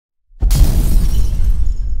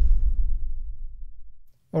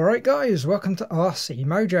Alright guys, welcome to RC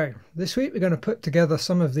Mojo. This week we're going to put together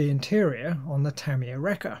some of the interior on the Tamiya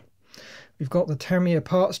wrecker. We've got the Tamiya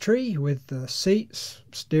parts tree with the seats,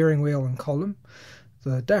 steering wheel and column,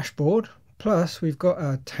 the dashboard, plus we've got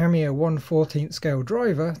a Tamiya 1/14 scale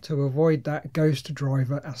driver to avoid that ghost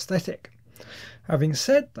driver aesthetic. Having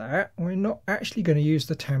said that, we're not actually going to use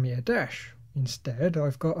the Tamiya dash. Instead,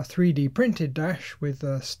 I've got a 3D printed dash with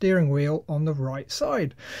the steering wheel on the right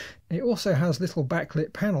side. It also has little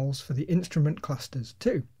backlit panels for the instrument clusters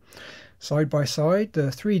too. Side by side,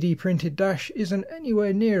 the 3D printed dash isn't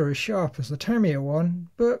anywhere near as sharp as the Tamiya one,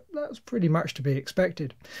 but that's pretty much to be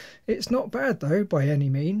expected. It's not bad though by any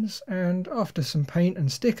means, and after some paint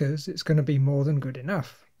and stickers it's going to be more than good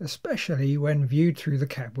enough, especially when viewed through the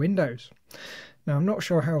cab windows. Now I'm not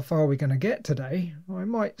sure how far we're going to get today. I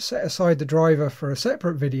might set aside the driver for a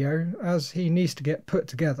separate video as he needs to get put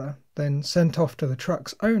together, then sent off to the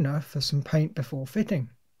truck's owner for some paint before fitting.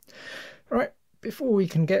 Right, before we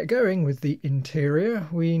can get going with the interior,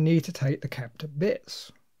 we need to take the cab to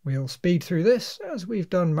bits. We'll speed through this as we've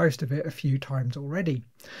done most of it a few times already.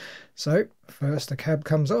 So first the cab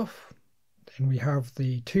comes off. Then we have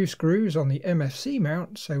the two screws on the MFC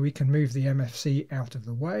mount so we can move the MFC out of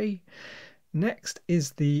the way. Next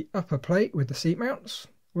is the upper plate with the seat mounts,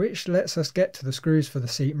 which lets us get to the screws for the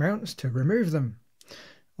seat mounts to remove them.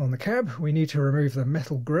 On the cab we need to remove the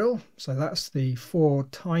metal grille, so that's the 4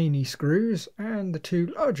 tiny screws and the 2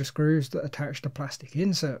 larger screws that attach the plastic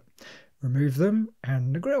insert. Remove them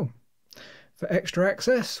and the grille. For extra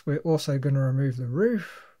access we're also going to remove the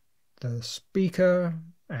roof, the speaker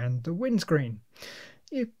and the windscreen.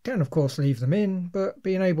 You can of course leave them in, but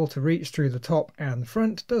being able to reach through the top and the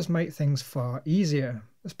front does make things far easier,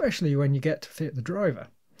 especially when you get to fit the driver.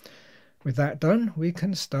 With that done, we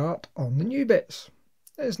can start on the new bits.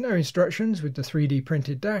 There's no instructions with the 3D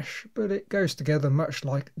printed dash, but it goes together much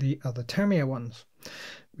like the other Tamiya ones.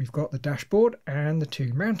 We've got the dashboard and the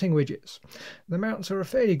 2 mounting widgets. The mounts are a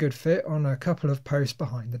fairly good fit on a couple of posts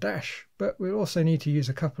behind the dash, but we'll also need to use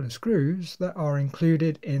a couple of screws that are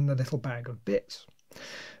included in the little bag of bits.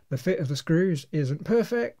 The fit of the screws isn't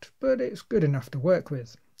perfect, but it's good enough to work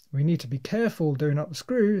with. We need to be careful doing up the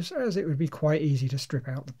screws as it would be quite easy to strip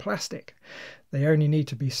out the plastic. They only need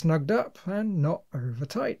to be snugged up and not over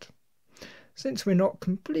tight. Since we're not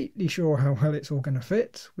completely sure how well it's all going to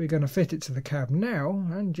fit, we're going to fit it to the cab now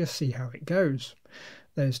and just see how it goes.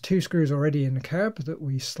 There's 2 screws already in the cab that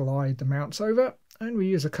we slide the mounts over, and we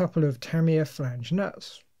use a couple of Tamiya flange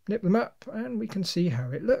nuts. Nip them up and we can see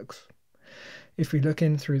how it looks. If we look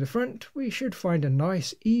in through the front, we should find a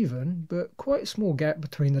nice even but quite small gap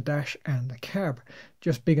between the dash and the cab,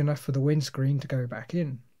 just big enough for the windscreen to go back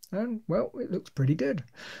in. And well, it looks pretty good.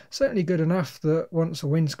 Certainly good enough that once a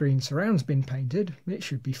windscreen surround's been painted, it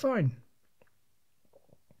should be fine.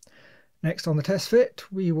 Next on the test fit,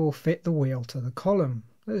 we will fit the wheel to the column.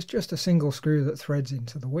 There's just a single screw that threads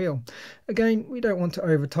into the wheel. Again, we don't want to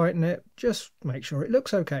over tighten it, just make sure it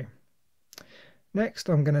looks okay. Next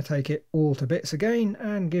I'm going to take it all to bits again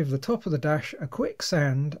and give the top of the dash a quick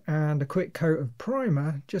sand and a quick coat of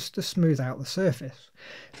primer just to smooth out the surface.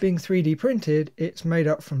 Being 3D printed, it's made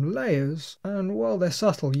up from layers, and while they're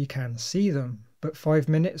subtle you can see them, but 5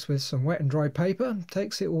 minutes with some wet and dry paper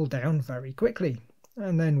takes it all down very quickly.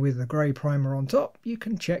 And then with the grey primer on top you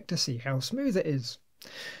can check to see how smooth it is.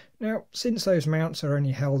 Now, since those mounts are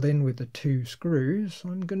only held in with the 2 screws,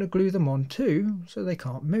 I'm going to glue them on too so they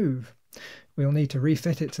can't move. We'll need to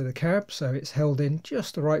refit it to the cab so it's held in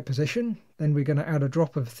just the right position. Then we're going to add a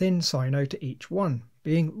drop of thin Sino to each one,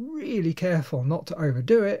 being really careful not to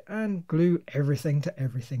overdo it and glue everything to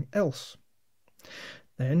everything else.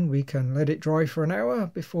 Then we can let it dry for an hour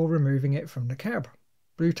before removing it from the cab.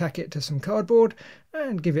 Blue tack it to some cardboard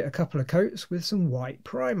and give it a couple of coats with some white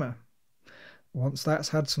primer. Once that's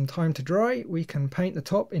had some time to dry, we can paint the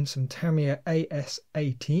top in some Tamiya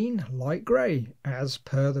AS18 light grey, as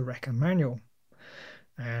per the wrecker manual.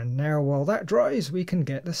 And now while that dries, we can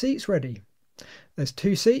get the seats ready. There's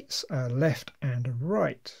 2 seats, a left and a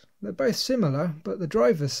right. They're both similar, but the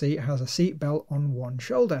driver's seat has a seat belt on one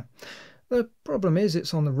shoulder. The problem is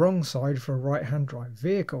it's on the wrong side for a right-hand drive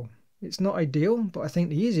vehicle. It's not ideal, but I think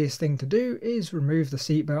the easiest thing to do is remove the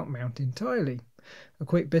seatbelt mount entirely. A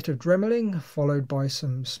quick bit of dremeling followed by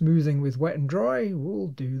some smoothing with wet and dry will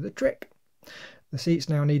do the trick. The seats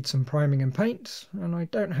now need some priming and paint, and I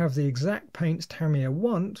don't have the exact paints Tamiya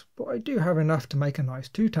want, but I do have enough to make a nice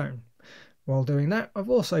two-tone. While doing that, I've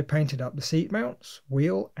also painted up the seat mounts,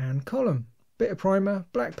 wheel and column. Bit of primer,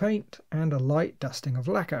 black paint and a light dusting of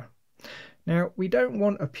lacquer. Now, we don't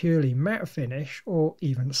want a purely matte finish or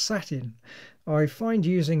even satin. I find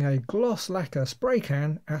using a gloss lacquer spray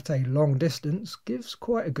can at a long distance gives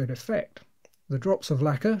quite a good effect. The drops of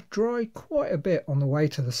lacquer dry quite a bit on the way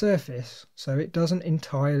to the surface, so it doesn't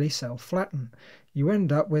entirely self-flatten. You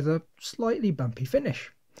end up with a slightly bumpy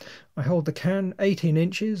finish. I hold the can 18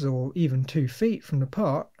 inches or even 2 feet from the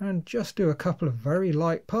part and just do a couple of very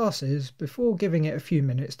light passes before giving it a few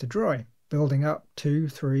minutes to dry, building up 2,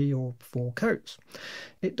 3 or 4 coats.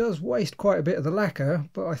 It does waste quite a bit of the lacquer,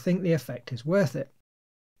 but I think the effect is worth it.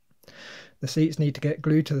 The seats need to get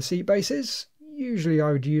glued to the seat bases. Usually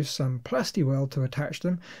I would use some Plasti-Weld to attach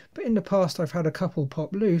them, but in the past I've had a couple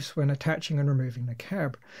pop loose when attaching and removing the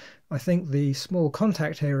cab. I think the small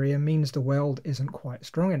contact area means the weld isn't quite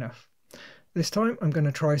strong enough. This time I'm going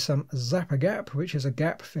to try some Zap-A-Gap, which is a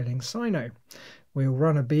gap filling sino. We'll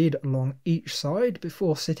run a bead along each side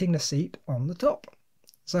before sitting the seat on the top.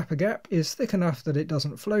 Zap-A-Gap is thick enough that it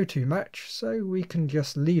doesn't flow too much, so we can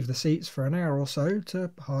just leave the seats for an hour or so to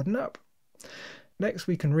harden up. Next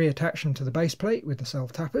we can reattach them to the base plate with the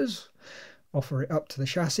self-tappers, offer it up to the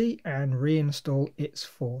chassis and reinstall its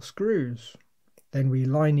 4 screws. Then we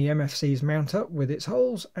line the MFC's mount up with its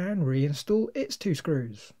holes and reinstall its 2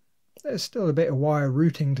 screws. There's still a bit of wire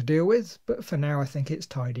routing to deal with, but for now I think it's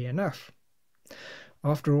tidy enough.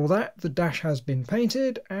 After all that, the dash has been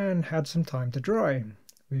painted and had some time to dry.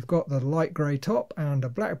 We've got the light grey top and a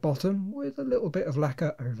black bottom with a little bit of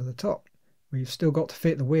lacquer over the top. We've still got to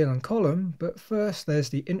fit the wheel and column, but first there's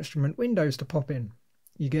the instrument windows to pop in.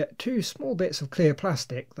 You get 2 small bits of clear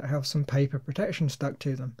plastic that have some paper protection stuck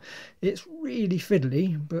to them. It's really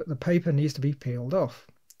fiddly, but the paper needs to be peeled off.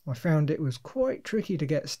 I found it was quite tricky to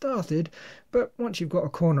get started, but once you've got a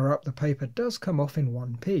corner up, the paper does come off in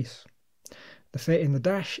one piece. The fit in the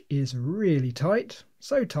dash is really tight,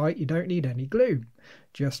 so tight you don't need any glue.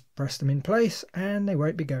 Just press them in place and they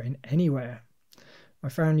won't be going anywhere. I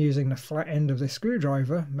found using the flat end of this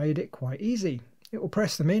screwdriver made it quite easy. It will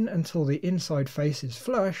press them in until the inside face is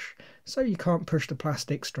flush, so you can't push the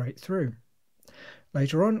plastic straight through.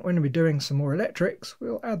 Later on, when we're doing some more electrics,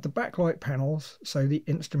 we'll add the backlight panels so the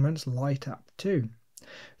instruments light up too.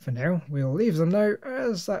 For now, we'll leave them though,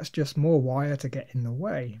 as that's just more wire to get in the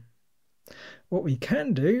way. What we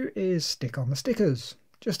can do is stick on the stickers.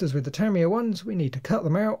 Just as with the Tamiya ones, we need to cut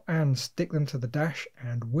them out and stick them to the dash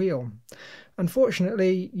and wheel.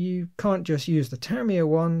 Unfortunately, you can't just use the Tamiya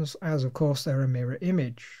ones, as of course they're a mirror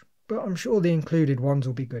image, but I'm sure the included ones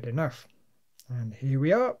will be good enough. And here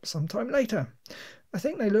we are, sometime later. I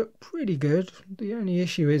think they look pretty good. The only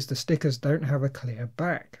issue is the stickers don't have a clear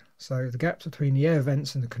back, so the gaps between the air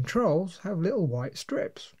vents and the controls have little white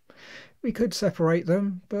strips. We could separate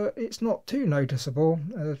them, but it's not too noticeable,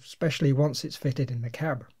 especially once it's fitted in the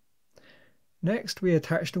cab. Next we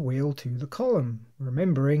attach the wheel to the column,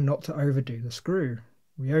 remembering not to overdo the screw.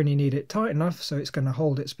 We only need it tight enough so it's going to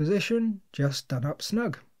hold its position, just done up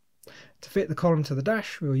snug. To fit the column to the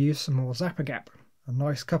dash we'll use some more Zap-A-Gap, a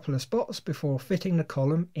nice couple of spots before fitting the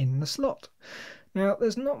column in the slot. Now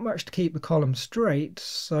there's not much to keep the column straight,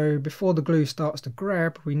 so before the glue starts to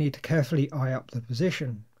grab we need to carefully eye up the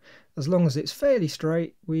position. As long as it's fairly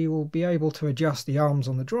straight, we will be able to adjust the arms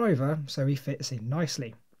on the driver so he fits in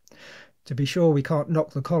nicely. To be sure we can't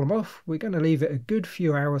knock the column off, we're going to leave it a good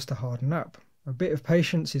few hours to harden up. A bit of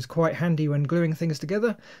patience is quite handy when gluing things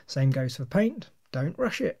together, same goes for paint, don't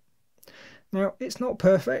rush it. Now it's not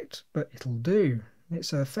perfect, but it'll do.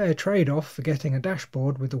 It's a fair trade-off for getting a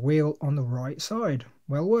dashboard with the wheel on the right side.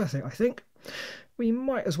 Well worth it, I think. We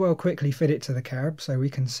might as well quickly fit it to the cab so we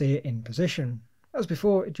can see it in position. As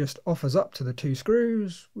before, it just offers up to the 2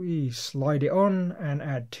 screws, we slide it on and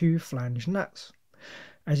add 2 flange nuts.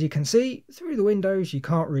 As you can see, through the windows you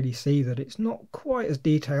can't really see that it's not quite as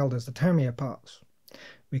detailed as the Tamiya parts.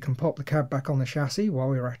 We can pop the cab back on the chassis while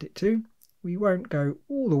we're at it too. We won't go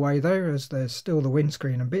all the way there as there's still the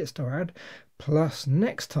windscreen and bits to add, plus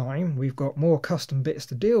next time we've got more custom bits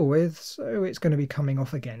to deal with, so it's going to be coming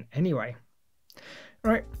off again anyway.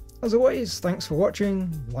 Right. As always, thanks for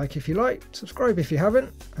watching, like if you liked, subscribe if you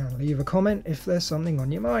haven't, and leave a comment if there's something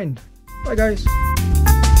on your mind. Bye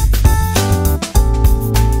guys!